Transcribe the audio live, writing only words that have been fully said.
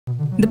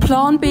The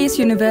Plant-Based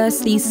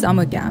University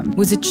Summer Camp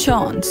was a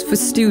chance for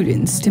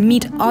students to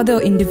meet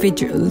other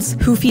individuals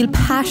who feel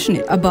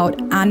passionate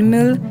about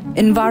animal,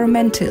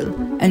 environmental,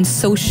 and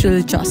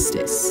social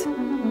justice.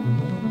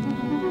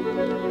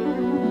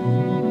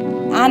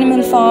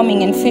 Animal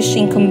farming and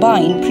fishing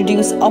combined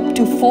produce up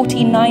to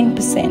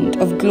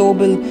 49% of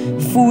global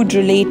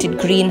food-related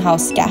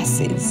greenhouse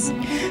gases.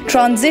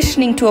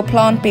 Transitioning to a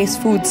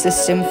plant-based food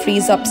system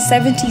frees up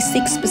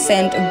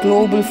 76% of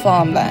global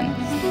farmland,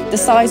 the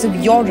size of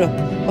Europe,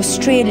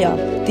 Australia,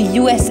 the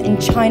US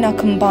and China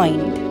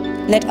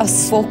combined. Let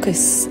us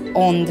focus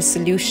on the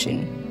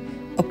solution,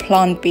 a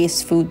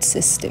plant-based food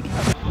system.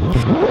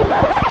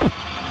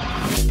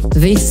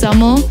 This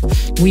summer,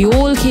 we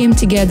all came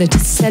together to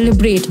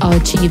celebrate our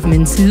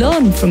achievements,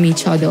 learn from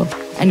each other,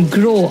 and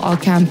grow our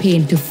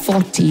campaign to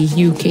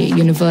 40 UK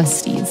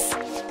universities.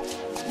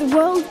 The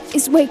world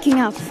is waking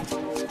up,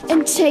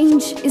 and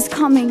change is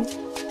coming.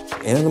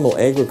 Animal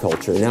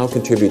agriculture now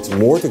contributes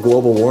more to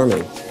global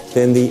warming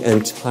than the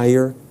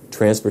entire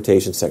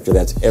transportation sector.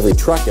 That's every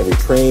truck, every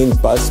train,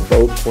 bus,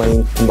 boat,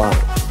 plane combined.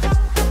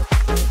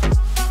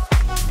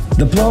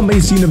 The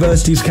Plant-Based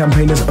Universities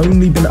campaign has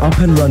only been up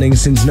and running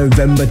since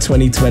November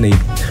 2020.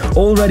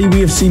 Already we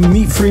have seen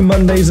meat-free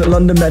Mondays at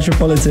London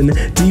Metropolitan,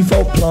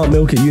 default plant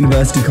milk at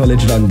University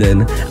College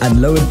London,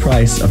 and lowered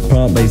price of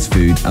plant-based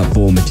food at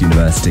Bournemouth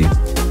University.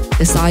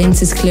 The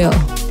science is clear.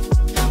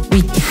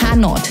 We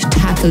cannot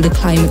tackle the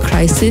climate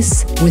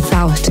crisis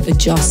without a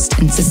just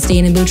and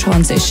sustainable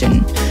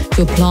transition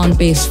to a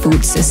plant-based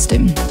food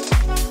system,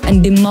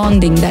 and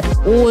demanding that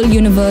all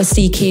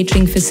university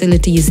catering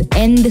facilities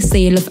end the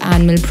sale of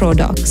animal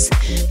products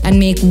and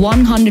make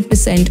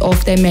 100%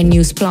 of their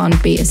menus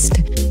plant-based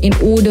in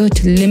order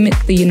to limit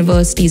the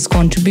university's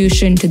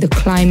contribution to the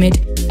climate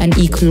and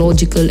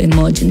ecological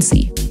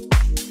emergency.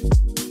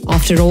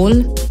 After all,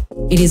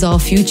 it is our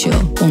future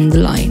on the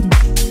line.